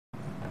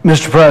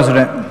Mr.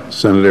 President.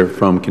 Senator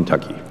from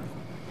Kentucky.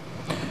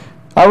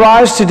 I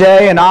rise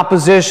today in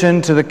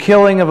opposition to the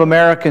killing of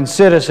American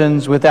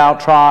citizens without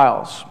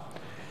trials.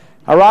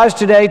 I rise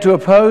today to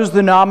oppose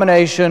the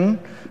nomination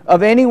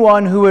of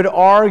anyone who would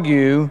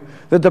argue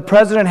that the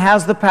President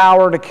has the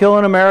power to kill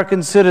an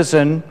American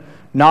citizen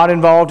not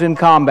involved in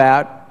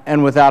combat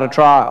and without a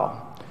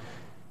trial.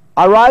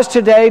 I rise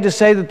today to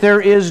say that there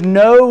is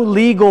no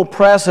legal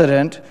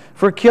precedent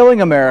for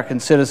killing American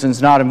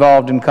citizens not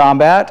involved in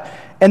combat,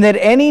 and that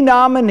any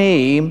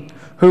nominee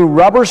who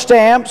rubber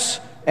stamps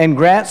and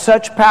grants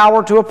such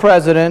power to a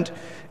president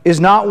is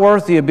not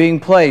worthy of being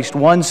placed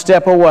one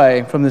step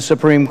away from the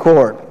Supreme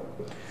Court.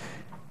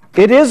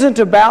 It isn't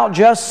about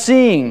just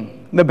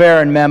seeing the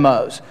Barron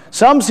memos.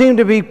 Some seem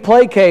to be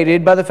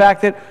placated by the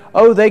fact that,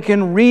 oh, they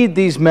can read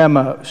these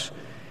memos.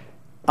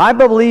 I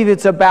believe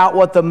it's about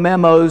what the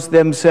memos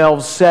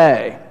themselves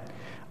say.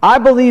 I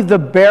believe the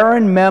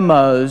Barron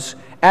memos,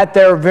 at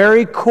their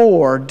very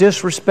core,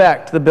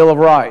 disrespect the Bill of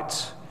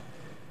Rights.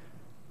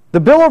 The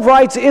Bill of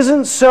Rights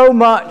isn't so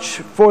much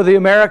for the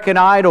American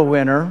Idol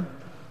winner.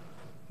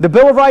 The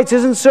Bill of Rights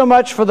isn't so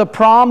much for the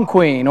prom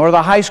queen or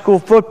the high school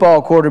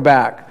football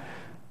quarterback.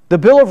 The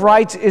Bill of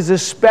Rights is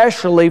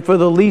especially for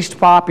the least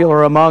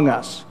popular among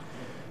us.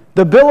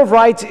 The Bill of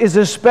Rights is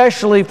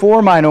especially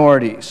for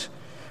minorities,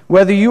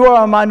 whether you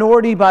are a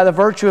minority by the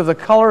virtue of the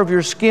color of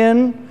your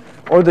skin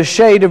or the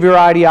shade of your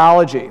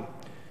ideology.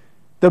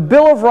 The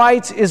Bill of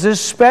Rights is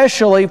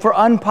especially for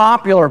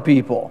unpopular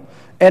people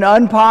and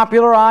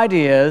unpopular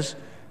ideas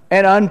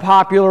and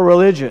unpopular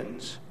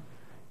religions.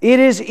 It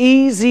is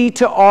easy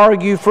to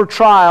argue for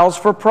trials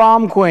for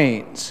prom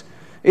queens.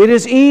 It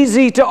is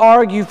easy to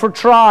argue for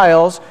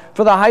trials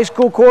for the high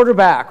school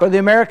quarterback or the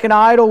American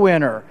Idol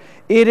winner.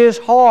 It is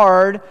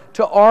hard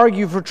to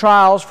argue for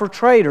trials for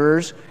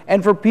traitors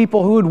and for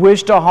people who would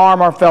wish to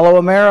harm our fellow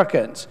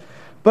Americans.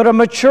 But a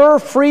mature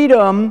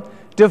freedom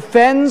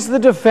defends the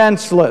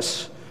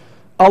defenseless,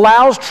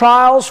 allows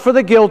trials for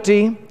the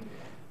guilty,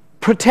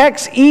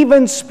 protects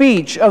even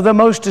speech of the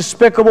most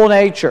despicable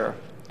nature.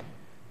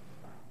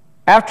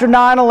 After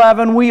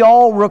 9/11, we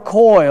all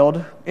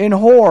recoiled in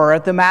horror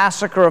at the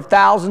massacre of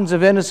thousands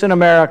of innocent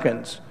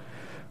Americans.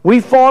 We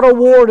fought a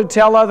war to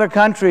tell other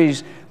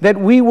countries that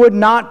we would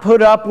not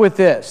put up with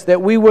this,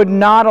 that we would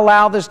not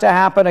allow this to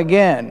happen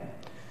again.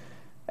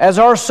 As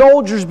our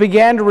soldiers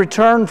began to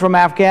return from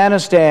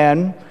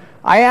Afghanistan,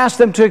 I asked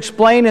them to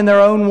explain in their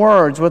own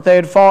words what they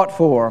had fought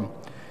for.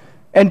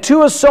 And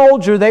to a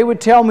soldier, they would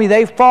tell me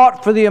they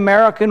fought for the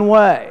American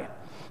way.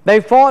 They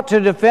fought to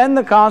defend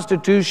the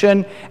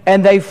Constitution,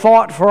 and they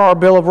fought for our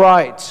Bill of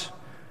Rights.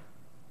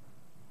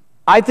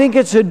 I think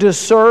it's a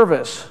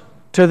disservice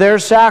to their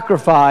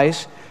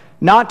sacrifice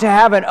not to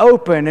have an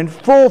open and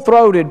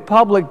full-throated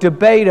public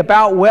debate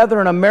about whether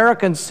an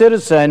American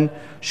citizen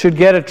should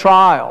get a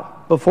trial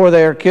before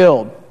they are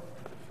killed.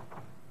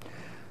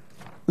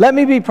 Let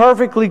me be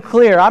perfectly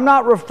clear. I'm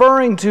not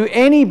referring to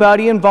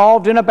anybody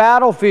involved in a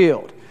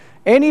battlefield.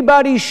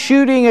 Anybody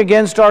shooting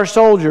against our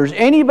soldiers,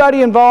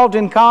 anybody involved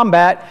in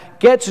combat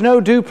gets no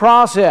due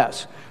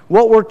process.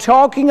 What we're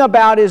talking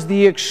about is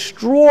the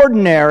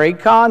extraordinary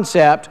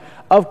concept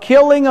of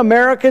killing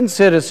American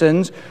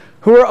citizens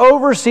who are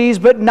overseas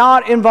but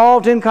not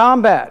involved in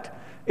combat.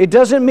 It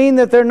doesn't mean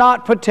that they're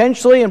not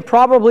potentially and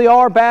probably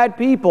are bad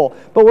people,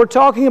 but we're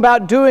talking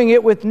about doing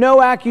it with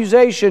no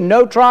accusation,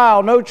 no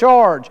trial, no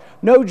charge,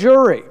 no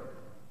jury.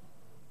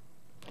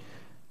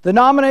 The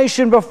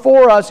nomination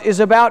before us is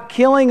about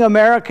killing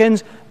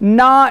Americans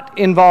not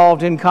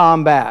involved in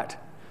combat.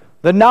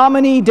 The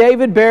nominee,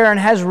 David Barron,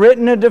 has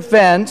written a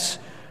defense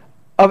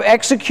of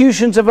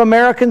executions of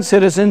American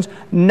citizens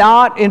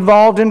not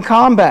involved in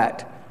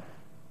combat.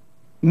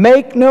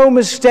 Make no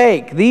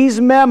mistake,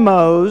 these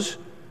memos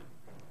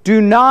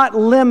do not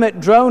limit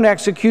drone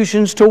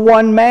executions to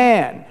one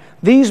man.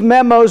 These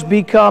memos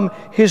become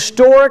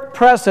historic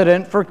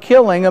precedent for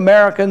killing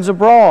Americans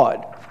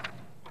abroad.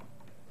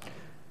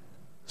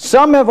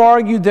 Some have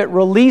argued that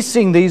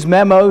releasing these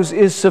memos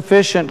is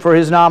sufficient for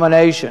his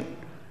nomination.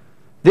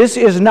 This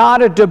is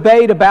not a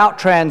debate about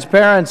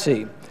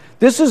transparency.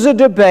 This is a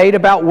debate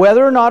about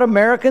whether or not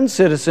American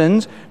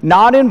citizens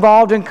not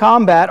involved in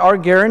combat are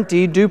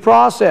guaranteed due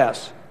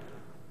process.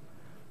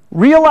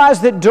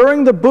 Realize that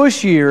during the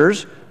Bush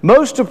years,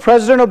 most of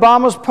President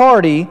Obama's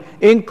party,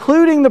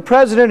 including the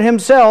president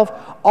himself,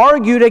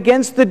 argued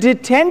against the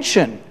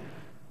detention,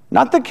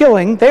 not the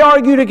killing. They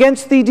argued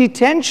against the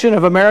detention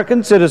of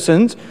American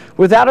citizens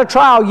without a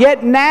trial.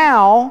 Yet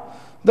now,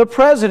 the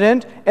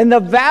president and the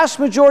vast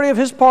majority of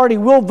his party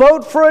will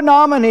vote for a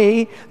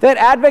nominee that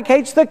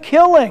advocates the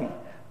killing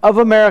of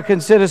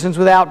American citizens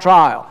without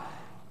trial.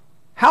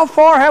 How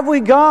far have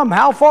we come?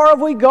 How far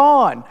have we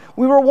gone?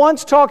 We were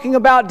once talking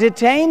about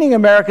detaining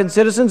American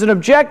citizens and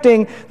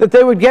objecting that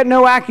they would get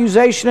no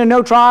accusation and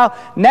no trial.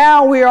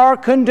 Now we are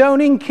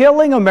condoning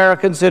killing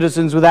American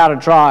citizens without a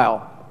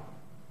trial.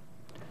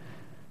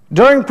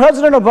 During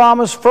President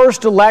Obama's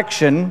first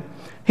election,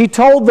 he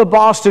told the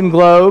Boston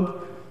Globe,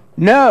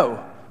 "No,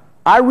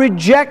 I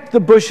reject the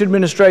Bush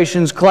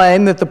administration's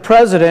claim that the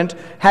President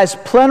has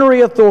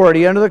plenary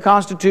authority under the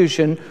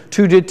Constitution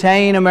to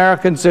detain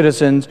American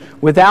citizens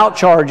without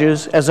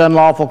charges as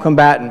unlawful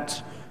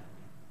combatants.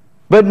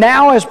 But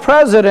now, as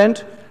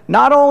President,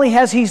 not only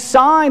has he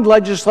signed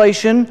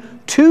legislation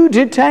to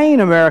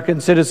detain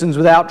American citizens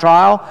without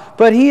trial,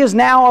 but he is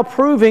now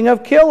approving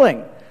of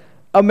killing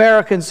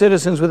American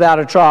citizens without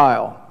a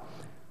trial.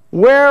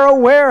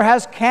 Where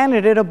has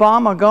candidate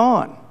Obama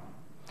gone?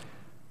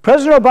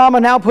 President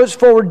Obama now puts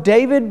forward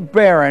David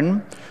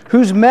Barron,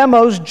 whose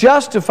memos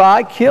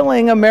justify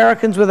killing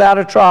Americans without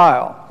a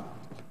trial.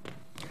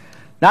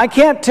 Now, I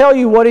can't tell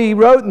you what he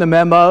wrote in the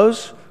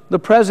memos. The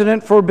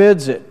President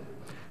forbids it.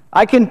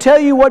 I can tell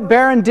you what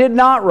Barron did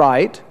not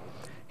write.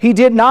 He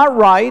did not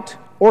write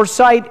or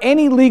cite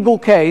any legal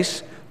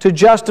case to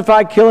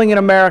justify killing an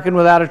American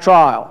without a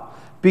trial,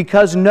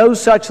 because no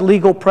such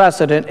legal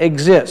precedent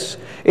exists.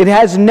 It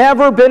has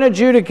never been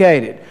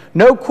adjudicated.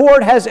 No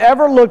court has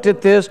ever looked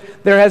at this.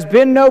 There has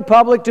been no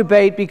public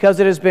debate because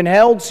it has been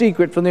held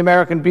secret from the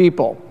American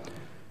people.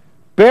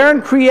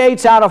 Barron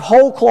creates out of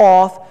whole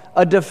cloth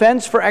a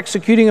defense for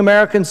executing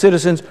American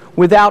citizens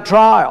without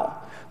trial.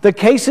 The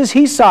cases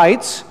he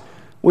cites,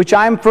 which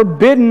I am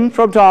forbidden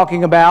from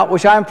talking about,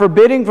 which I am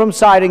forbidding from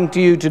citing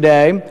to you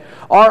today,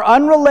 are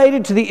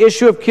unrelated to the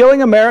issue of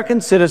killing American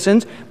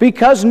citizens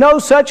because no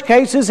such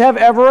cases have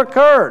ever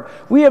occurred.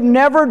 We have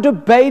never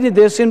debated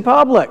this in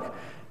public.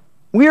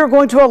 We are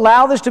going to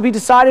allow this to be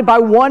decided by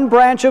one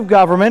branch of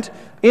government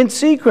in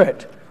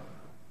secret.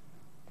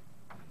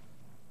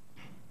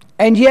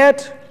 And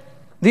yet,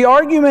 the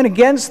argument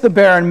against the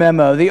Barron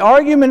memo, the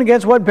argument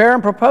against what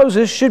Barron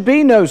proposes, should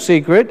be no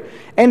secret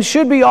and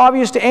should be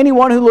obvious to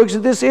anyone who looks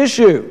at this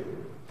issue.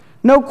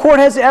 No court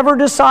has ever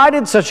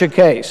decided such a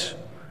case.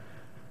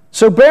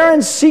 So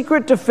Barron's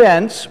secret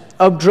defense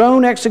of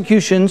drone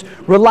executions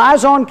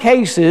relies on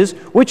cases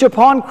which,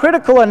 upon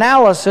critical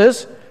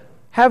analysis,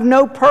 have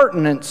no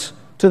pertinence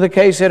to the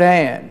case at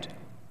hand.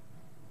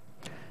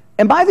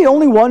 Am I the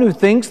only one who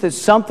thinks that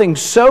something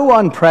so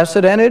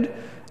unprecedented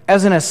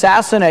as an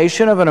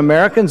assassination of an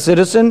American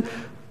citizen,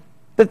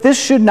 that this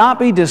should not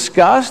be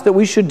discussed, that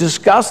we should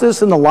discuss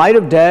this in the light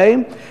of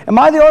day? Am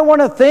I the only one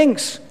who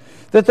thinks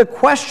that the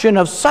question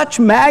of such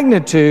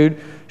magnitude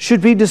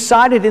should be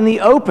decided in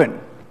the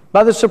open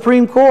by the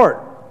Supreme Court?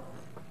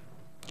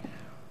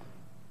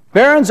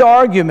 Barron's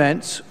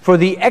arguments for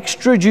the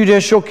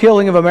extrajudicial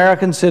killing of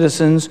American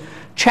citizens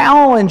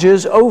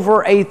challenges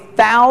over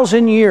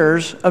 1,000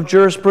 years of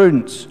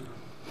jurisprudence.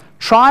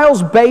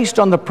 Trials based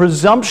on the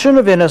presumption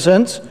of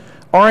innocence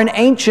are an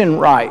ancient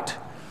right.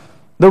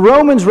 The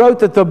Romans wrote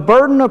that the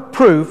burden of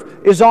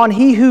proof is on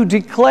he who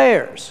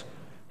declares,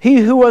 he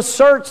who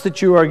asserts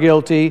that you are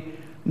guilty,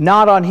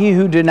 not on he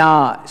who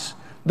denies.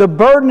 The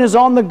burden is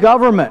on the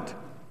government.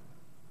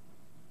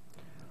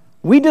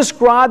 We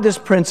describe this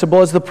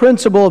principle as the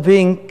principle of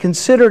being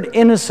considered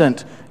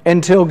innocent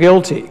until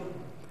guilty.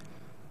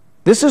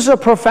 This is a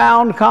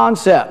profound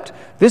concept.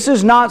 This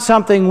is not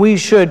something we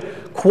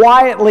should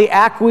quietly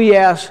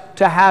acquiesce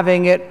to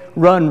having it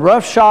run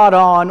roughshod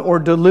on or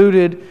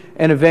diluted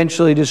and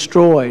eventually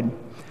destroyed.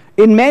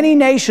 In many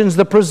nations,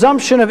 the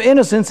presumption of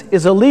innocence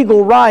is a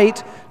legal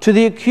right to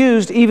the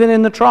accused even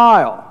in the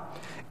trial.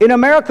 In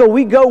America,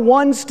 we go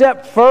one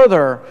step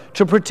further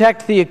to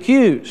protect the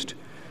accused.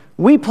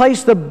 We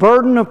place the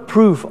burden of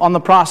proof on the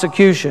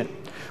prosecution.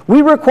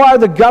 We require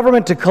the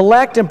government to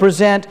collect and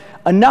present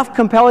enough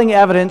compelling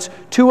evidence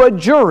to a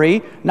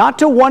jury, not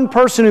to one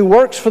person who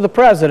works for the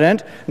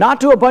president,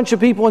 not to a bunch of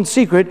people in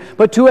secret,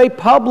 but to a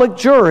public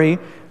jury.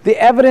 The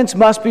evidence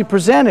must be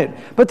presented.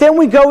 But then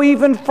we go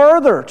even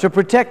further to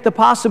protect the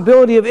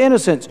possibility of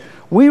innocence.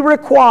 We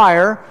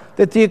require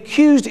that the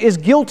accused is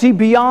guilty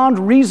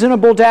beyond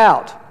reasonable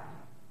doubt.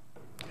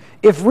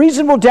 If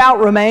reasonable doubt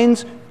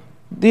remains,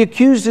 the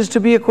accused is to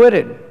be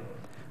acquitted.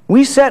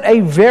 We set a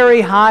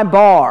very high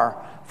bar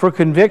for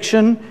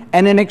conviction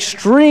and an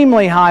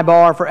extremely high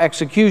bar for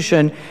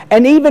execution.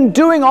 And even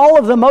doing all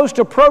of the most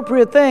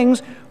appropriate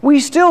things, we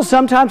still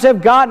sometimes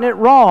have gotten it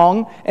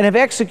wrong and have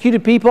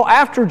executed people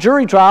after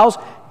jury trials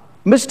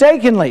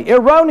mistakenly,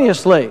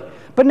 erroneously.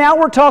 But now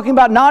we're talking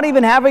about not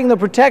even having the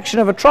protection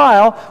of a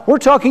trial. We're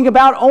talking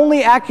about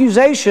only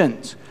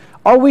accusations.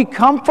 Are we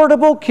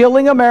comfortable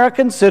killing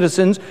American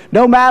citizens,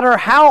 no matter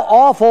how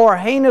awful or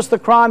heinous the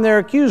crime they're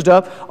accused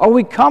of? Are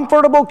we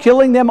comfortable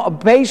killing them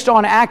based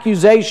on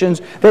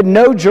accusations that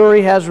no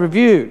jury has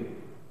reviewed?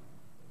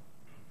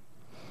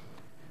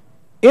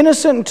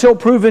 Innocent until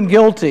proven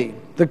guilty.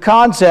 The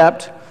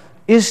concept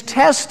is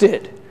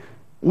tested.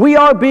 We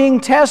are being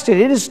tested.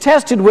 It is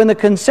tested when the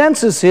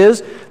consensus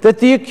is that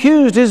the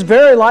accused is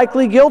very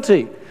likely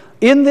guilty.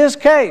 In this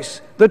case,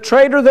 the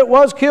traitor that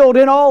was killed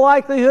in all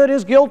likelihood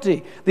is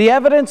guilty. The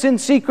evidence in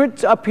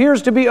secret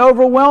appears to be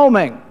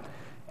overwhelming.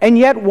 And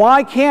yet,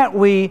 why can't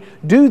we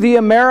do the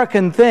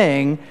American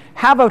thing,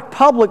 have a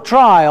public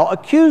trial,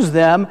 accuse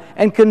them,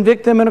 and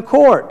convict them in a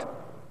court?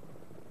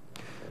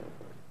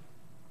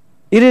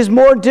 It is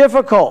more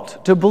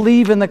difficult to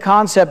believe in the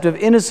concept of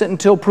innocent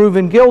until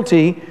proven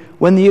guilty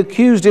when the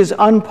accused is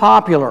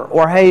unpopular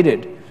or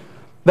hated.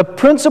 The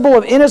principle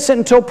of innocent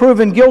until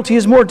proven guilty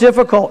is more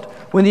difficult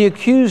when the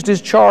accused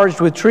is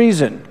charged with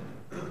treason.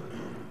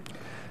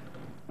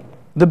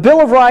 The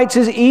Bill of Rights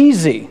is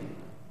easy.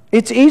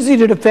 It's easy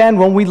to defend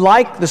when we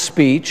like the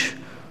speech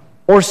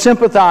or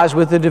sympathize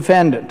with the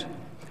defendant.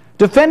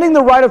 Defending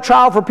the right of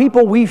trial for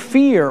people we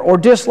fear or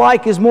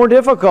dislike is more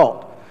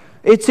difficult.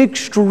 It's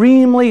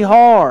extremely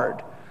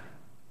hard.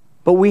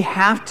 But we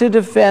have to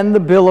defend the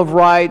Bill of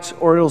Rights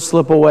or it'll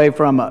slip away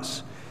from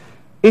us.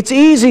 It's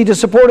easy to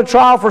support a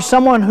trial for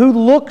someone who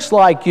looks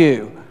like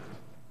you,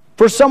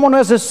 for someone who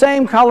has the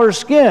same color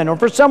skin, or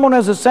for someone who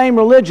has the same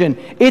religion.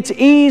 It's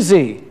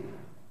easy.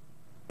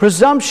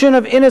 Presumption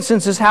of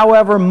innocence is,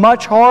 however,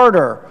 much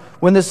harder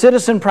when the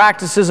citizen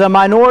practices a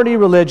minority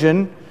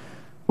religion,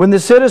 when the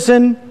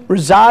citizen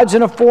resides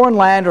in a foreign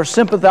land or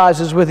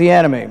sympathizes with the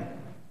enemy.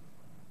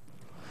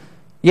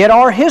 Yet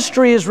our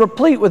history is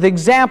replete with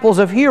examples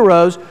of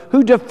heroes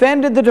who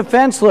defended the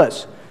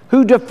defenseless,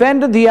 who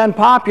defended the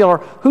unpopular,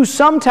 who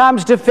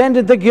sometimes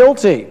defended the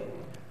guilty.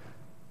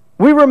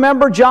 We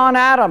remember John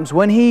Adams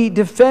when he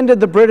defended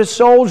the British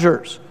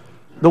soldiers,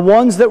 the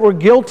ones that were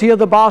guilty of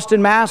the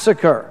Boston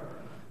Massacre.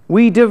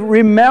 We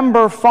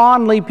remember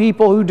fondly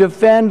people who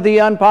defend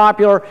the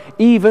unpopular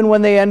even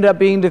when they end up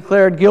being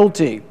declared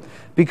guilty,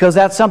 because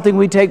that's something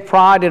we take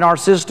pride in our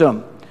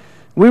system.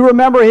 We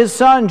remember his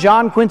son,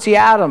 John Quincy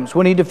Adams,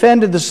 when he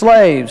defended the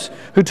slaves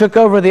who took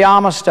over the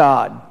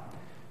Amistad.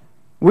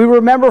 We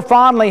remember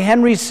fondly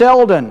Henry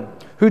Selden,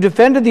 who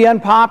defended the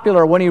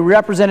unpopular when he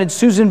represented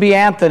Susan B.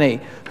 Anthony,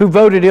 who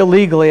voted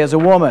illegally as a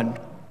woman.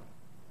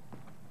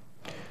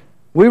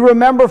 We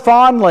remember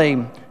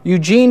fondly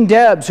Eugene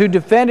Debs, who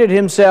defended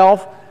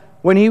himself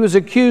when he was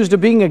accused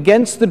of being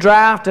against the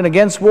draft and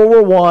against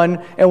World War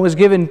I and was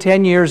given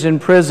 10 years in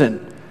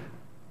prison.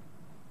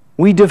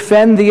 We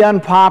defend the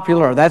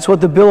unpopular. That's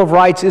what the Bill of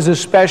Rights is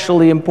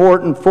especially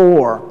important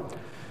for.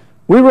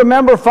 We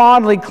remember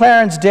fondly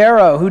Clarence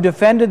Darrow, who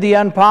defended the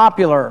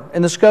unpopular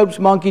in the Scopes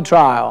Monkey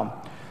trial.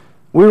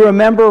 We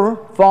remember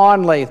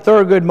fondly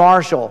Thurgood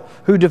Marshall,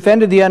 who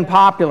defended the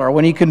unpopular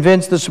when he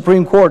convinced the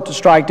Supreme Court to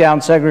strike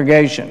down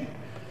segregation.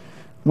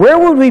 Where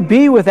would we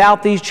be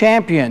without these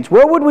champions?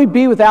 Where would we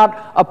be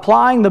without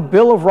applying the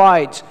Bill of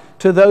Rights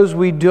to those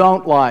we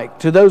don't like,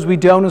 to those we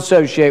don't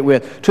associate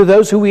with, to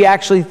those who we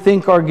actually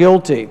think are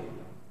guilty?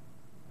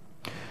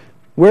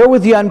 Where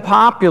would the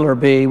unpopular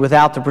be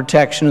without the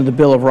protection of the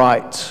Bill of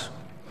Rights?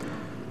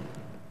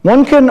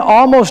 One can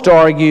almost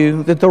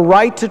argue that the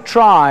right to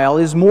trial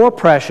is more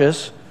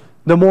precious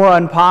the more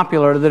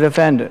unpopular the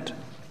defendant.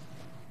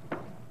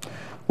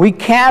 We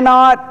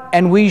cannot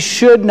and we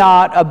should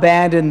not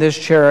abandon this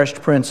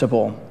cherished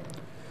principle.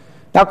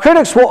 Now,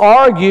 critics will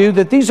argue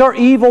that these are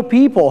evil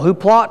people who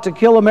plot to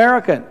kill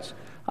Americans.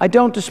 I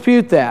don't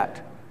dispute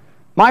that.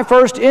 My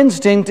first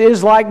instinct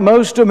is, like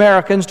most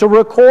Americans, to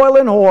recoil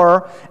in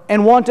horror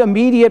and want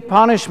immediate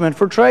punishment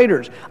for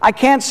traitors. I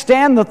can't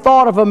stand the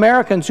thought of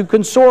Americans who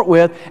consort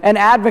with and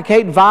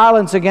advocate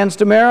violence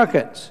against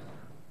Americans.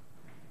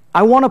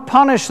 I want to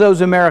punish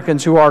those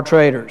Americans who are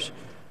traitors.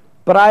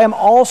 But I am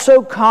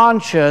also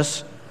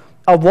conscious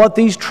of what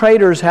these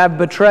traitors have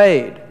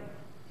betrayed.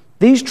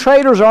 These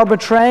traitors are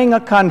betraying a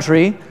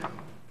country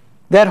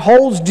that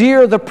holds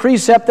dear the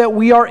precept that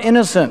we are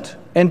innocent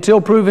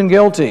until proven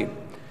guilty.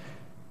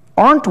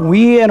 Aren't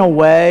we, in a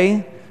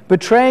way,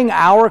 betraying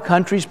our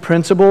country's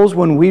principles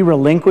when we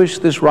relinquish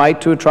this right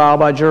to a trial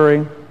by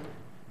jury?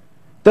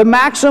 The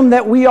maxim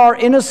that we are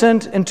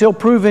innocent until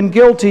proven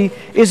guilty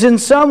is in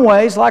some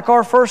ways like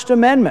our First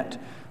Amendment,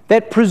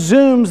 that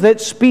presumes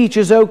that speech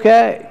is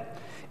okay.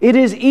 It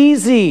is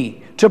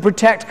easy to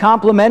protect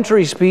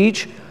complimentary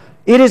speech.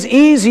 It is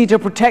easy to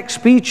protect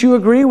speech you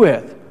agree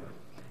with.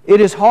 It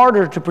is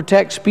harder to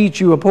protect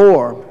speech you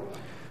abhor.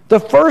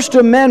 The First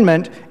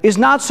Amendment is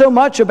not so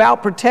much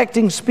about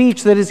protecting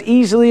speech that is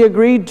easily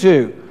agreed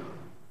to.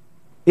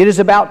 It is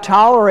about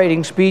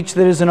tolerating speech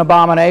that is an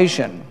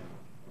abomination.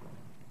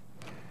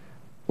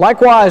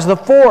 Likewise, the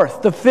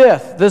Fourth, the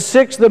Fifth, the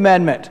Sixth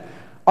Amendment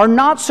are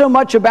not so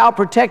much about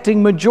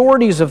protecting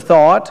majorities of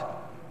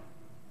thought,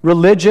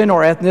 religion,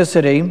 or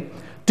ethnicity.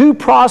 Due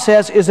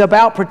process is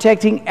about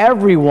protecting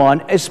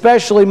everyone,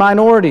 especially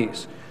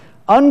minorities.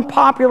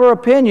 Unpopular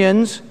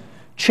opinions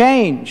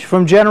change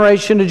from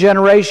generation to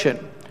generation.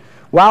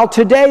 While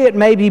today it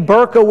may be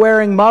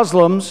burqa-wearing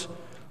Muslims,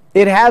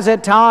 it has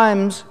at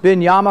times been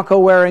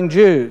yarmulke-wearing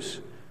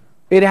Jews.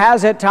 It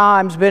has at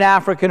times been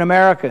African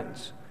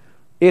Americans.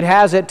 It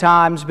has at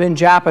times been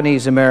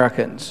Japanese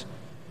Americans.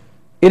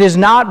 It is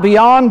not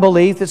beyond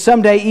belief that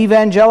someday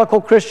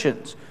evangelical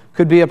Christians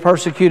could be a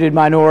persecuted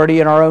minority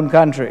in our own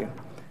country.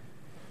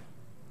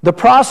 The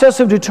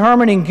process of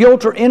determining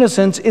guilt or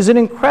innocence is an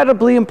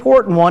incredibly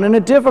important one and a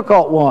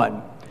difficult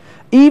one.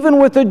 Even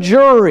with a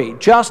jury,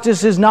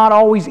 justice is not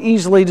always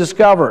easily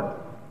discovered.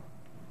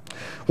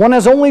 One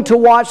has only to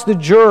watch the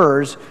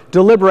jurors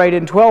deliberate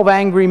in 12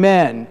 Angry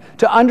Men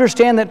to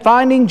understand that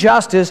finding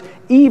justice,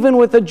 even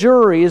with a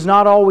jury, is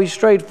not always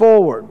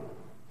straightforward.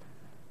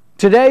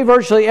 Today,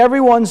 virtually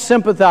everyone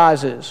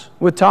sympathizes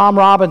with Tom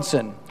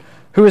Robinson,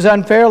 who is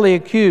unfairly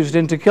accused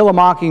in To Kill a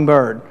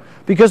Mockingbird,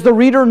 because the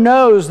reader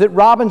knows that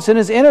Robinson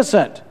is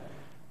innocent,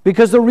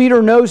 because the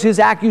reader knows his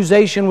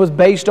accusation was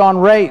based on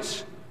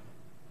race.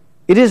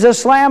 It is a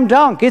slam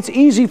dunk. It's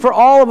easy for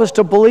all of us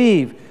to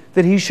believe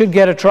that he should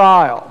get a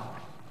trial.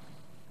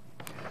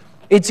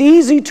 It's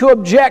easy to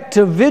object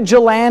to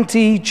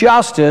vigilante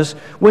justice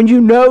when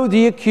you know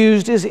the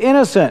accused is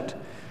innocent.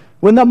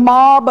 When the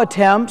mob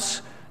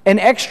attempts an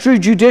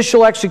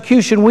extrajudicial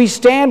execution, we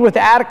stand with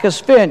Atticus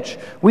Finch.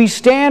 We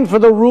stand for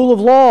the rule of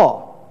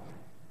law.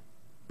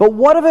 But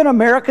what of an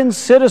American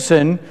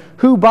citizen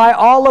who by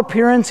all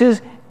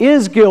appearances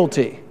is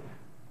guilty?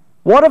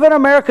 What of an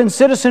American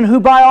citizen who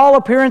by all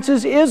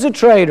appearances is a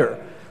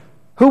traitor,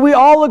 who we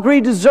all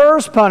agree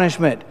deserves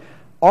punishment?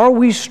 Are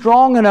we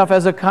strong enough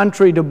as a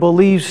country to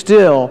believe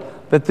still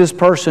that this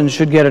person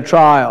should get a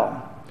trial?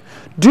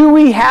 Do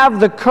we have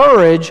the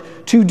courage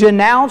to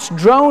denounce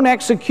drone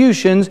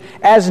executions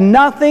as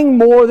nothing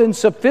more than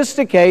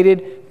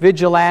sophisticated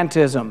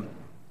vigilantism?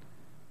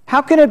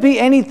 How can it be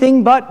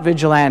anything but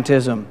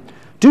vigilantism?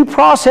 Due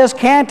process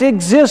can't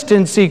exist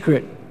in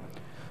secret.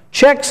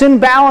 Checks and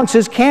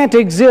balances can't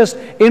exist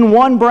in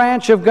one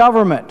branch of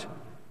government.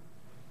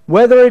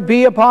 Whether it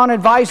be upon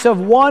advice of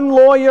one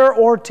lawyer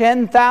or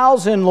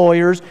 10,000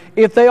 lawyers,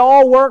 if they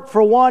all work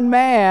for one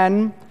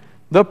man,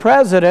 the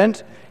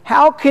president,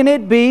 how can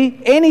it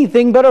be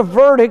anything but a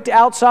verdict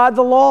outside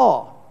the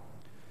law?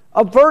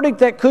 A verdict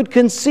that could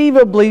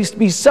conceivably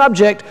be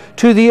subject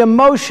to the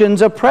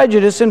emotions of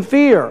prejudice and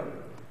fear.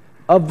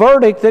 A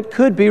verdict that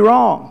could be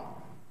wrong.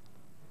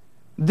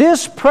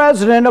 This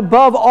president,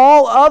 above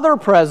all other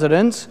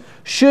presidents,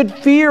 should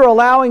fear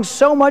allowing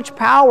so much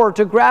power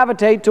to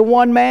gravitate to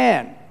one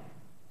man.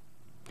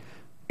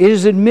 It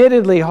is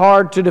admittedly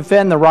hard to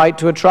defend the right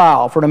to a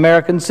trial for an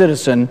American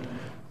citizen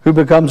who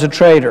becomes a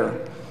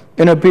traitor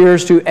and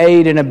appears to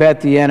aid and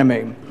abet the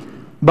enemy.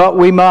 But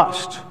we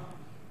must.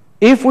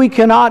 If we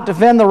cannot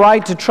defend the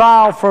right to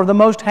trial for the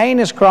most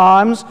heinous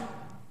crimes,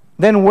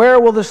 then where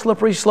will the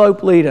slippery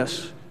slope lead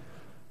us?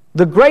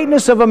 The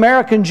greatness of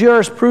American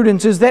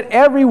jurisprudence is that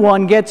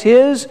everyone gets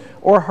his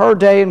or her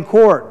day in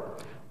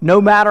court, no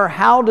matter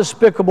how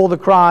despicable the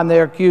crime they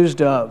are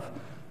accused of.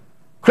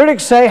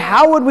 Critics say,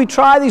 how would we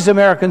try these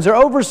Americans? They're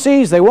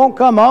overseas, they won't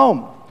come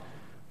home.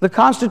 The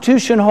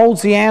Constitution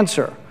holds the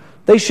answer.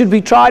 They should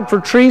be tried for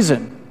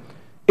treason.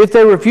 If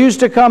they refuse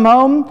to come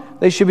home,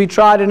 they should be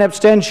tried in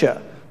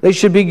absentia. They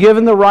should be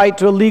given the right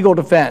to a legal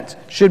defense,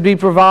 should be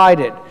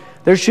provided.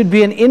 There should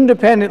be an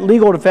independent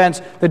legal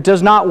defense that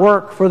does not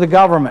work for the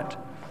government.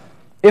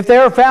 If they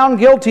are found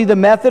guilty, the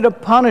method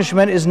of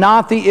punishment is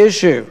not the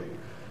issue.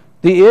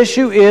 The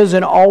issue is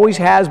and always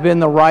has been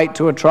the right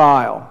to a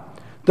trial,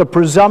 the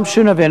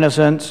presumption of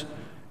innocence,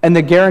 and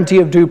the guarantee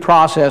of due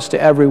process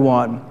to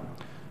everyone.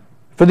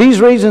 For these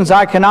reasons,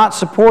 I cannot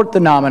support the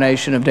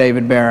nomination of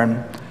David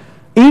Barron.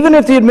 Even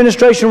if the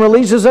administration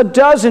releases a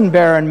dozen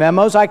Barron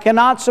memos, I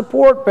cannot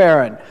support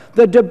Barron.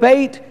 The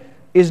debate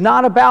is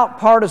not about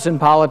partisan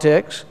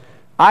politics.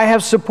 I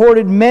have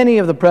supported many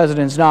of the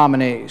president's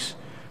nominees.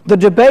 The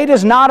debate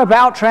is not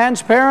about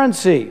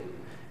transparency.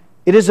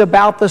 It is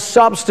about the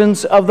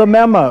substance of the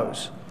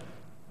memos.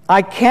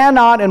 I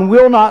cannot and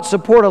will not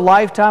support a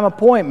lifetime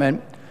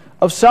appointment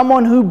of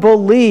someone who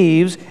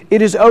believes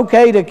it is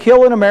okay to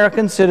kill an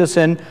American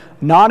citizen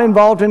not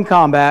involved in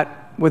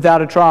combat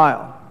without a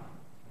trial.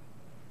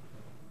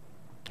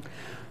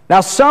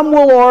 Now, some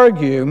will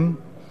argue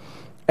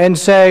and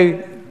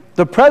say,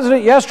 the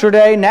president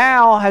yesterday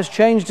now has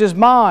changed his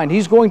mind.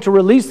 He's going to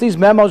release these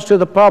memos to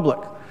the public.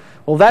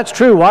 Well, that's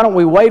true. Why don't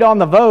we wait on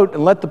the vote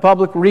and let the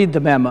public read the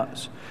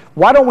memos?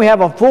 Why don't we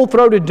have a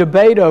full-throated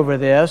debate over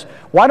this?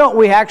 Why don't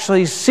we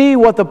actually see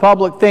what the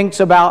public thinks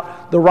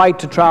about the right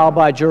to trial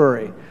by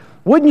jury?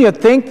 Wouldn't you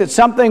think that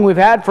something we've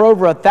had for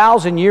over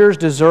 1,000 years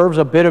deserves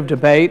a bit of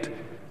debate?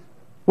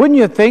 Wouldn't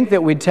you think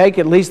that we'd take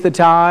at least the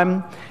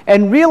time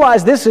and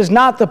realize this is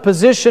not the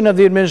position of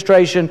the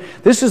administration?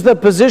 This is the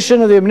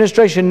position of the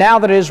administration now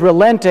that it is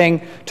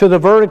relenting to the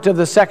verdict of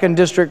the Second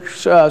District,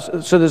 so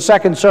the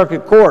Second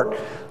Circuit Court.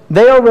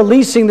 They are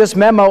releasing this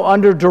memo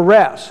under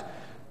duress.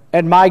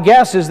 And my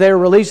guess is they're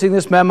releasing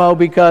this memo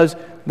because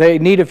they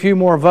need a few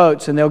more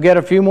votes, and they'll get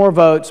a few more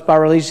votes by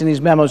releasing these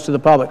memos to the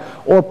public,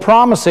 or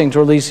promising to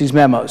release these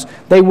memos.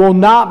 They will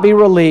not be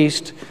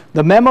released.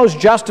 The memos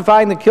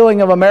justifying the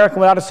killing of an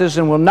American without a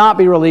citizen will not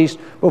be released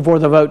before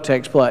the vote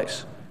takes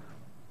place.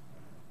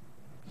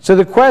 So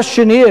the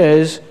question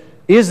is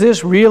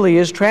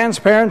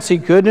transparency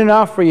good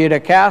enough for you to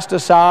cast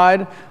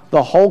aside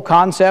the whole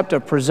concept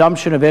of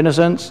presumption of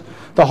innocence,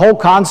 the whole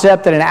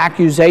concept that an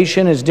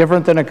accusation is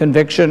different than a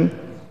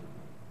conviction?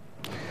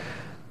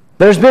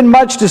 There's been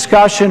much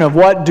discussion of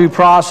what due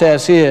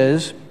process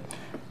is,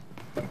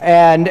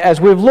 and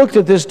as we've looked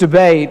at this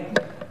debate,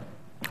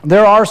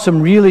 there are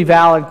some really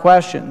valid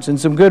questions and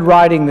some good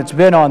writing that's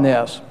been on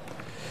this.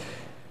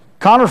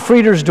 Connor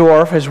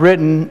Friedersdorf has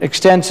written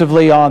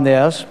extensively on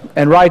this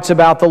and writes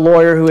about the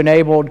lawyer who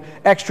enabled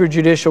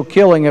extrajudicial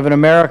killing of an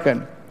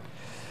American.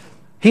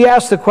 He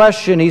asks the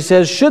question, he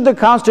says, should the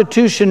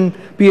Constitution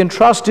be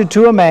entrusted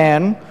to a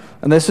man,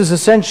 and this is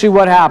essentially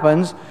what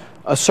happens,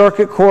 a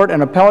circuit court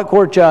and appellate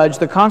court judge,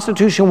 the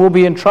Constitution will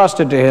be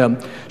entrusted to him.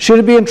 Should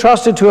it be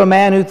entrusted to a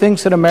man who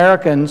thinks that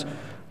Americans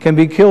can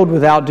be killed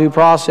without due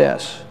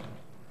process?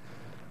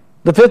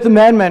 The Fifth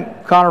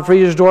Amendment, Connor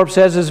Friedersdorf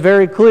says, is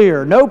very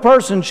clear. No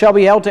person shall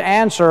be held to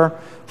answer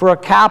for a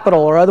capital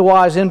or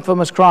otherwise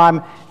infamous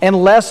crime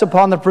unless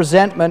upon the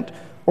presentment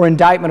or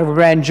indictment of a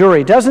grand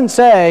jury. It doesn't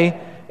say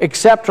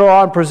except or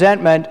on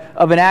presentment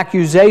of an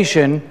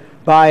accusation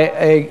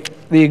by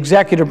the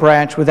executive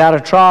branch without a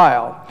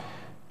trial.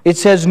 It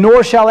says,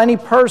 nor shall any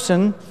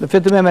person, the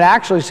Fifth Amendment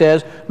actually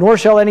says, nor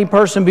shall any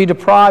person be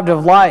deprived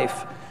of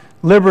life,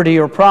 liberty,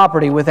 or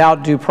property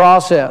without due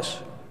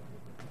process.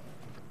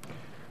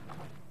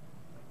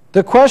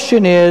 The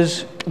question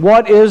is,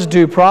 what is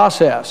due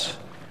process?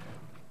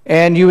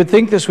 And you would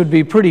think this would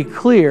be pretty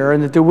clear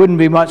and that there wouldn't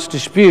be much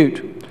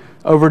dispute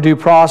over due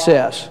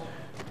process.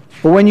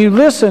 But when you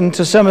listen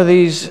to some of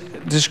these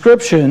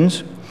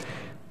descriptions,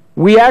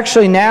 we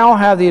actually now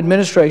have the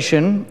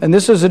administration, and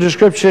this is a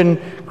description,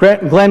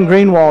 Glenn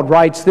Greenwald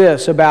writes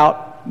this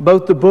about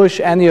both the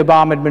Bush and the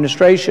Obama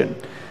administration.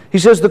 He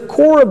says, the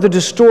core of the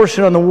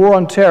distortion on the war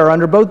on terror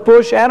under both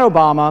Bush and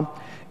Obama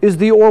is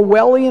the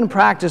Orwellian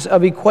practice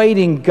of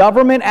equating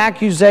government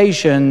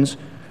accusations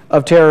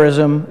of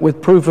terrorism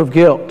with proof of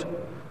guilt.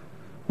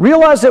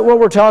 Realize that what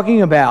we're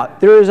talking about,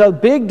 there is a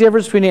big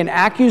difference between an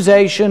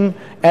accusation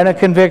and a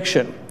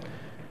conviction.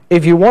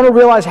 If you want to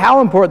realize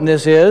how important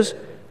this is,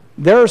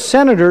 there are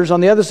senators on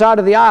the other side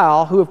of the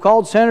aisle who have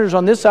called senators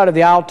on this side of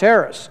the aisle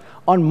terrorists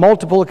on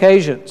multiple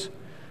occasions.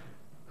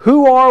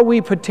 Who are we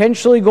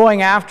potentially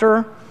going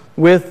after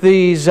with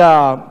these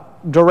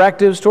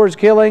directives towards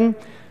killing?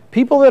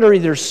 People that are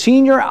either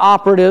senior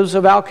operatives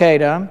of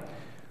al-Qaeda.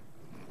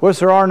 Of course,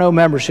 there are no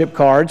membership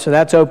cards, so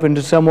that's open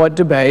to somewhat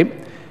debate.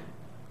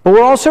 But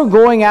we're also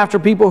going after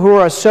people who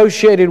are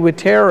associated with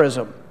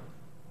terrorism.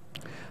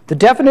 The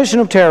definition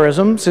of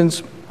terrorism,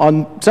 since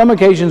on some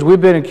occasions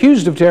we've been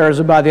accused of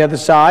terrorism by the other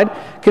side,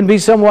 can be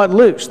somewhat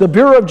loose. The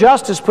Bureau of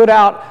Justice put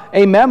out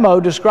a memo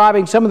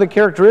describing some of the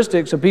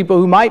characteristics of people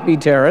who might be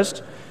terrorists,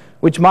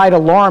 which might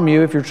alarm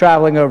you if you're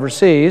traveling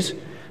overseas.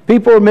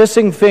 People are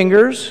missing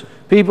fingers.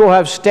 People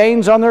have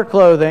stains on their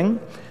clothing.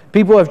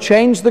 People have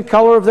changed the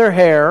color of their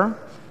hair.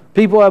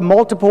 People have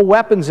multiple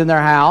weapons in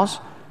their house.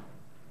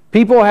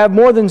 People have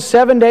more than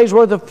 7 days'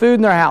 worth of food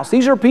in their house.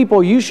 These are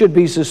people you should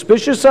be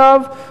suspicious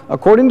of,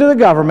 according to the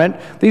government.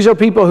 These are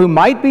people who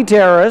might be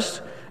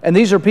terrorists, and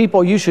these are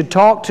people you should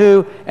talk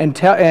to and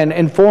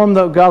inform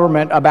the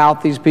government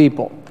about these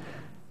people.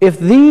 If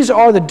these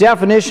are the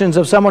definitions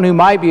of someone who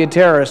might be a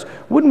terrorist,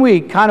 wouldn't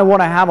we kind of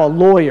want to have a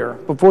lawyer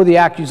before the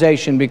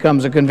accusation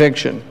becomes a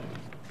conviction?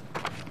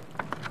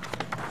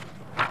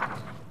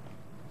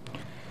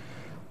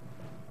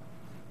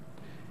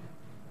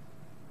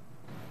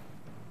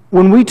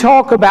 When we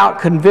talk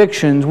about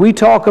convictions, we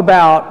talk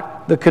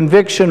about the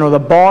conviction or the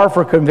bar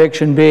for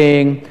conviction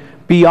being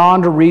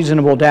beyond a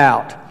reasonable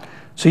doubt.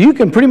 So you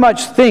can pretty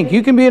much think,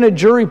 you can be in a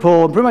jury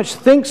pool and pretty much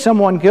think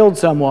someone killed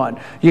someone.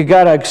 You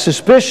got a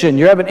suspicion,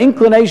 you have an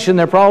inclination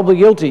they're probably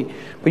guilty,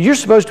 but you're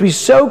supposed to be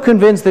so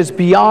convinced that it's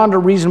beyond a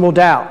reasonable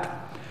doubt.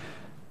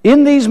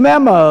 In these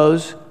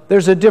memos,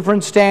 there's a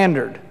different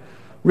standard.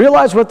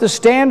 Realize what the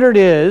standard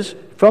is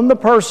from the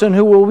person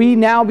who will we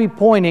now be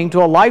pointing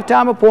to a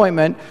lifetime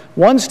appointment,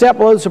 one step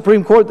below the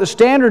Supreme Court. The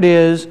standard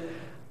is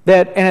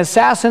that an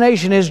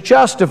assassination is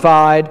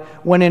justified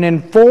when an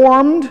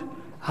informed,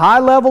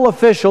 high-level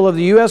official of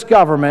the U.S.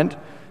 government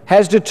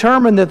has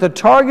determined that the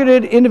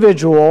targeted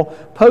individual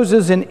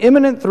poses an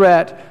imminent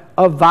threat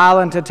of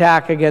violent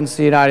attack against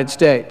the United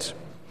States.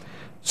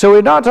 So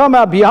we're not talking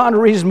about beyond a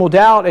reasonable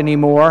doubt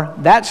anymore.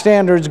 That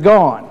standard's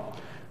gone.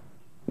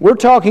 We're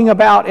talking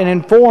about an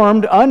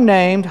informed,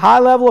 unnamed,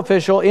 high-level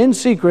official in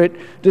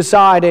secret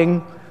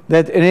deciding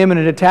that an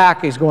imminent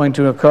attack is going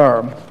to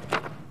occur.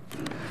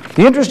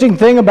 The interesting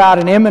thing about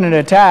an imminent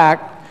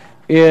attack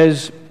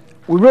is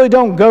we really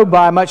don't go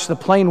by much the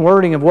plain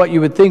wording of what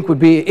you would think would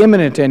be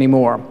imminent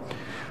anymore.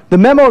 The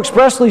memo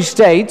expressly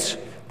states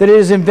that it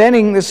is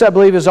inventing, this I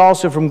believe is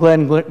also from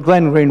Glenn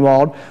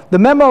Greenwald, the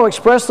memo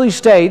expressly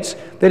states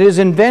that it is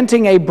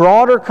inventing a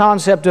broader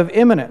concept of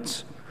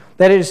imminence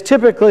that is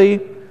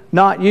typically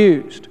not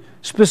used.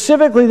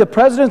 Specifically, the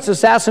president's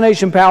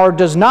assassination power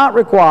does not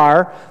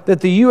require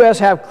that the U.S.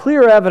 have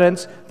clear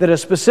evidence that a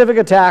specific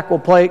attack will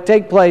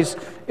take place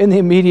in the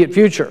immediate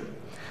future.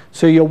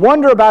 So you'll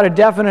wonder about a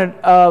definite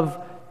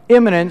of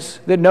imminence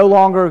that no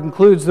longer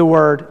includes the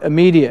word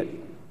immediate.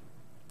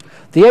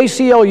 The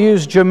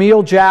ACLU's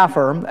Jamil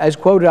Jaffer, as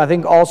quoted I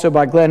think also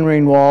by Glenn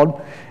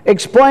Greenwald,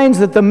 explains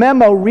that the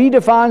memo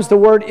redefines the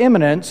word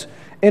imminence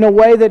in a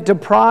way that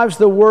deprives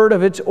the word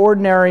of its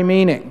ordinary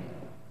meaning.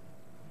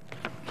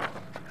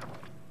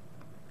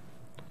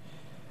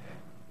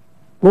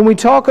 When we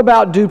talk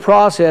about due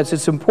process,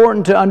 it's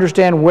important to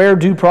understand where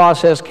due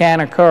process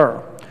can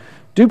occur.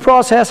 Due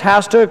process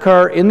has to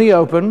occur in the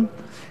open.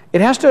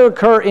 It has to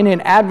occur in an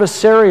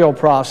adversarial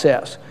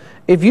process.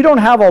 If you don't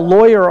have a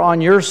lawyer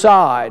on your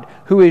side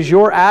who is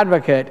your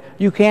advocate,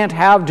 you can't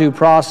have due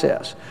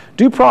process.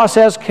 Due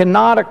process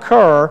cannot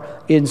occur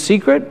in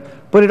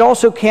secret, but it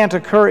also can't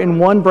occur in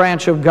one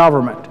branch of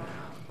government.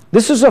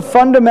 This is a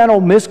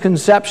fundamental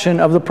misconception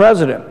of the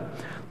president.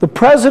 The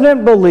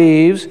president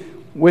believes,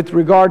 with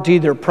regard to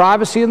either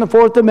privacy in the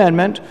Fourth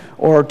Amendment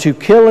or to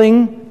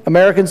killing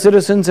American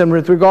citizens, and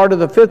with regard to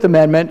the Fifth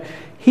Amendment,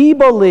 he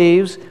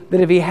believes that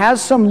if he has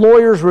some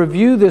lawyers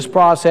review this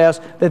process,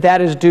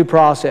 that is due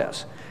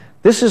process.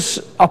 This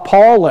is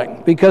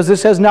appalling because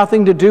this has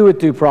nothing to do with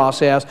due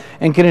process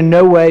and can in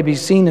no way be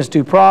seen as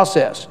due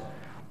process.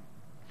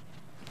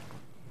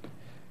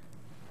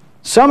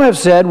 Some have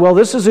said, well,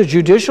 this is a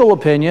judicial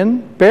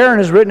opinion. Barron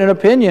has written an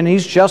opinion.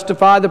 He's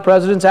justified the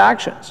president's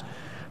actions.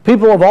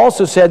 People have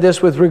also said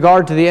this with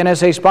regard to the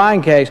NSA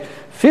spying case.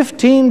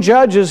 15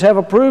 judges have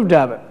approved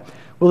of it.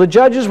 Well, the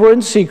judges were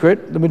in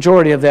secret, the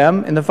majority of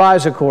them, in the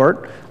FISA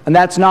court, and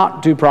that's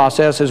not due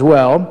process as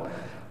well.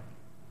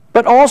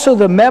 But also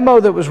the memo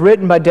that was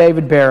written by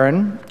David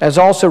Barron, as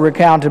also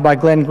recounted by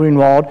Glenn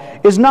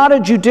Greenwald, is not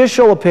a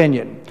judicial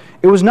opinion.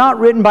 It was not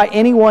written by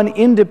anyone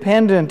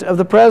independent of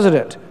the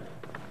president.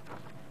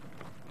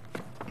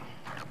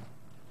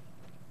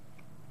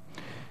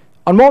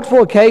 On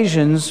multiple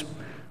occasions,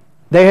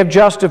 they have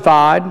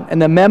justified,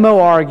 and the memo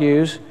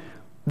argues,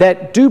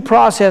 that due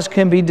process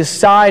can be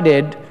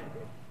decided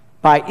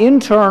by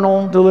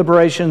internal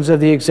deliberations of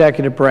the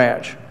executive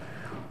branch.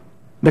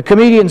 The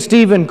comedian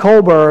Stephen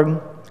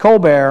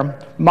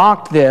Colbert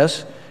mocked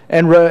this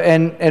and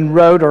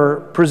wrote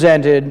or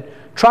presented,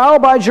 trial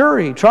by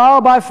jury, trial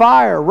by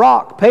fire,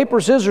 rock,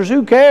 paper, scissors,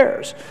 who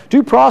cares?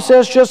 Due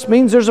process just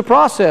means there's a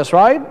process,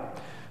 right?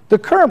 The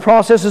current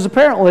process is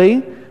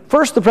apparently,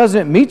 first the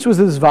president meets with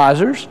his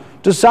advisors,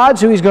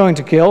 decides who he's going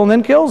to kill, and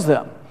then kills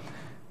them.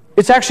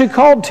 It's actually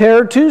called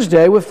Terror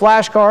Tuesday with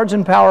flashcards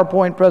and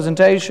PowerPoint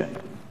presentation.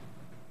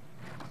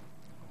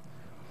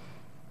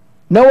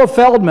 Noah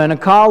Feldman, a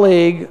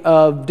colleague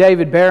of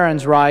David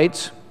Barron's,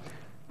 writes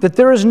that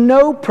there is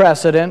no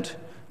precedent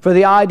for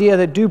the idea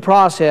that due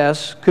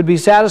process could be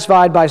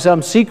satisfied by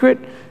some secret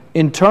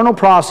internal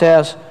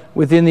process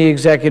within the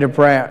executive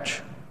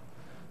branch.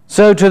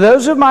 So to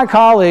those of my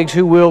colleagues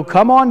who will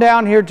come on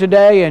down here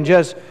today and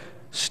just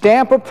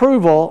stamp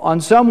approval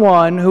on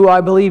someone who I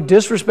believe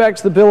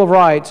disrespects the Bill of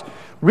Rights,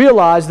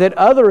 realize that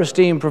other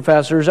esteemed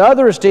professors,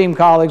 other esteemed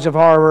colleagues of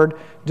Harvard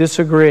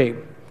disagree,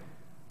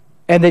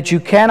 and that you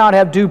cannot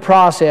have due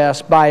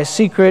process by a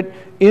secret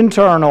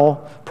internal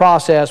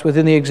process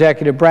within the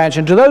executive branch.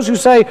 And to those who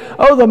say,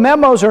 oh, the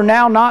memos are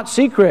now not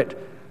secret,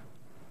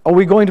 are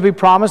we going to be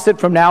promised that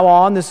from now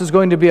on this is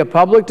going to be a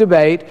public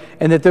debate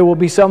and that there will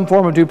be some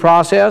form of due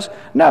process?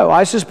 No,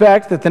 I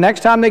suspect that the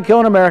next time they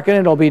kill an American,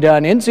 it'll be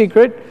done in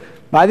secret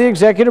by the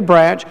executive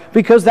branch,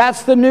 because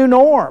that's the new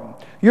norm.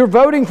 You're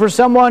voting for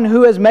someone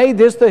who has made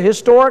this the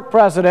historic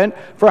precedent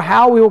for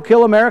how we will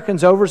kill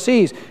Americans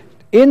overseas.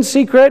 In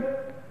secret,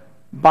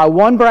 by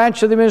one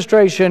branch of the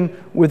administration,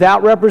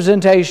 without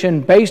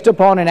representation, based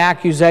upon an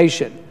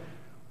accusation.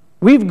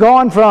 We've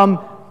gone from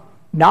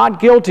not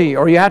guilty,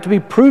 or you have to be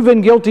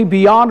proven guilty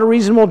beyond a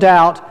reasonable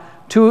doubt,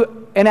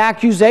 to an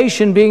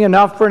accusation being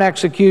enough for an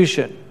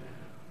execution.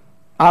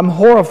 I'm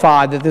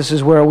horrified that this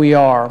is where we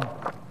are.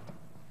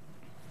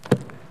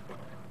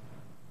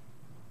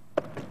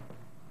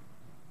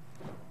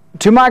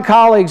 To my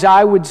colleagues,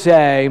 I would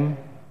say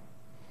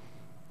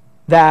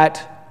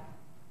that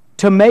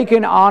to make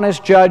an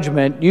honest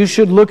judgment, you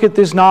should look at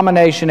this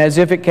nomination as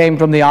if it came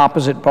from the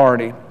opposite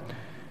party.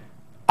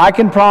 I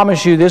can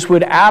promise you this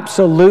would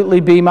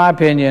absolutely be my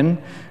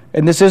opinion,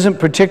 and this isn't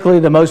particularly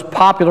the most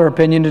popular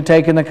opinion to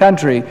take in the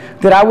country,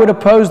 that I would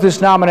oppose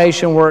this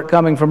nomination were it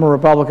coming from a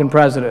Republican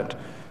president.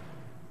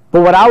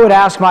 But what I would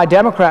ask my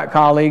Democrat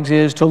colleagues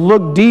is to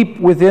look deep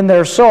within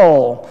their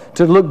soul,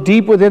 to look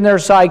deep within their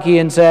psyche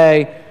and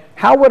say,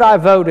 how would I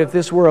vote if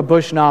this were a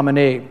Bush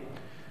nominee?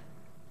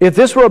 If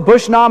this were a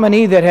Bush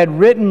nominee that had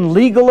written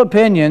legal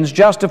opinions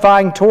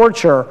justifying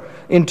torture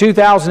in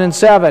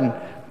 2007,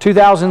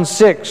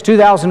 2006,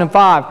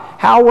 2005,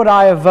 how would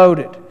I have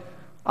voted?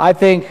 I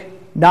think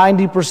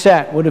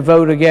 90% would have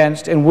voted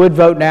against and would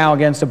vote now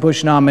against a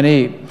Bush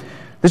nominee.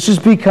 This has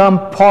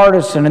become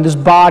partisan, and this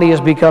body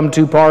has become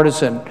too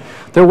partisan.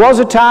 There was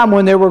a time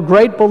when there were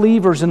great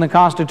believers in the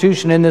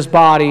Constitution in this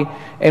body,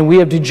 and we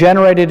have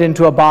degenerated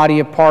into a body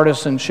of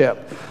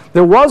partisanship.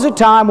 There was a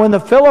time when the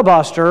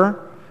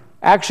filibuster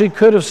actually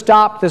could have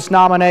stopped this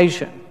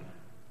nomination.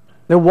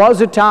 There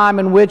was a time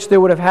in which there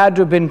would have had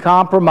to have been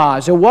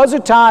compromise. There was a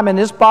time in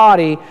this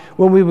body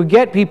when we would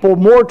get people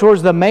more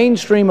towards the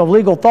mainstream of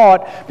legal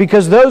thought,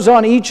 because those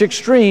on each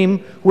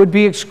extreme would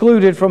be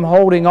excluded from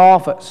holding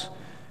office.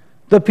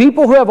 The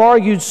people who have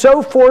argued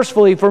so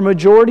forcefully for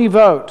majority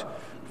vote,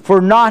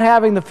 for not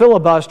having the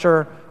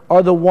filibuster,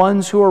 are the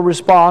ones who are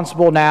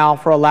responsible now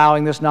for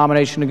allowing this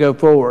nomination to go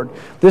forward.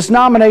 This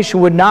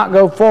nomination would not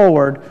go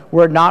forward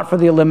were it not for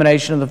the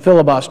elimination of the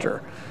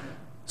filibuster.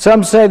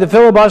 Some say the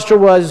filibuster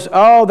was,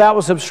 oh, that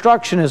was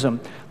obstructionism.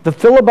 The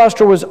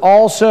filibuster was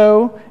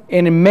also,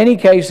 and in many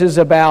cases,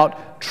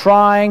 about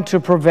trying to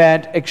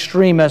prevent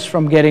extremists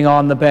from getting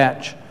on the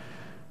bench.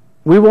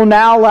 We will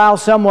now allow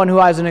someone who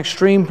has an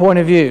extreme point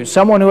of view,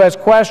 someone who has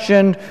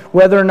questioned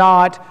whether or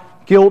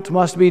not guilt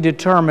must be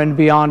determined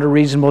beyond a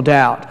reasonable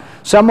doubt,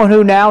 someone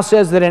who now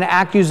says that an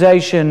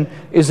accusation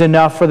is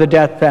enough for the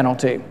death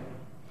penalty.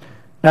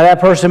 Now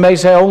that person may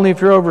say, only if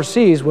you're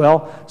overseas.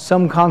 Well,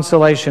 some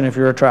consolation if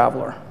you're a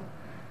traveler.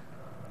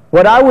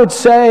 What I would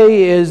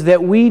say is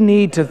that we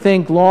need to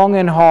think long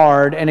and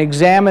hard and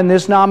examine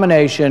this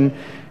nomination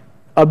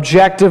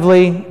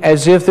objectively,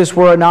 as if this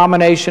were a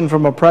nomination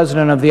from a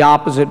president of the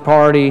opposite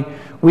party.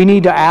 We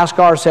need to ask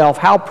ourselves,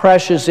 how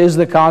precious is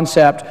the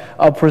concept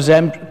of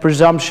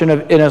presumption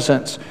of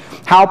innocence?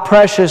 How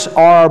precious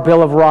are our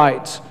Bill of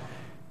Rights?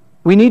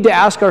 We need to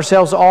ask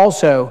ourselves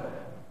also,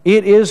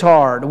 it is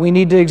hard. We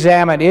need to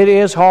examine. It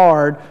is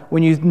hard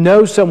when you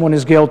know someone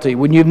is guilty,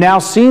 when you've now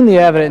seen the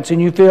evidence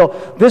and you feel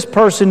this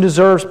person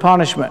deserves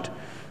punishment.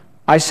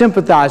 I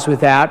sympathize with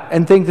that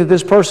and think that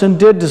this person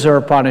did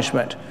deserve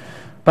punishment.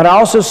 But I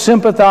also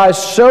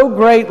sympathize so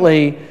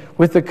greatly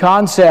with the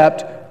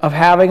concept of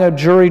having a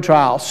jury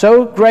trial,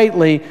 so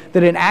greatly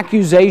that an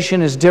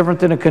accusation is different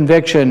than a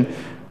conviction,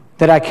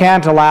 that I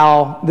can't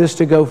allow this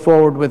to go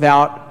forward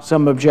without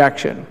some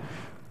objection.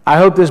 I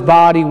hope this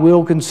body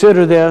will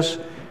consider this,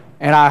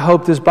 and I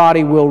hope this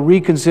body will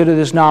reconsider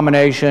this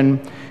nomination,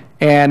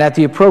 and at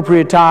the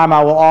appropriate time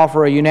I will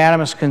offer a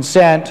unanimous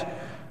consent.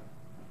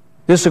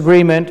 This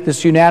agreement,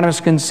 this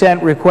unanimous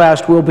consent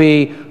request will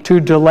be to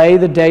delay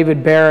the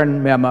David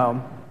Barron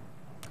memo,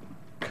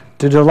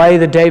 to delay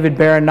the David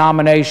Barron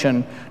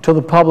nomination till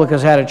the public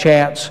has had a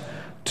chance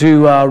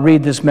to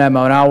read this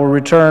memo, and I will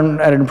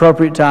return at an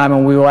appropriate time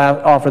and we will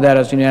offer that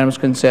as unanimous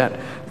consent.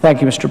 Thank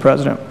you, Mr.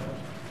 President.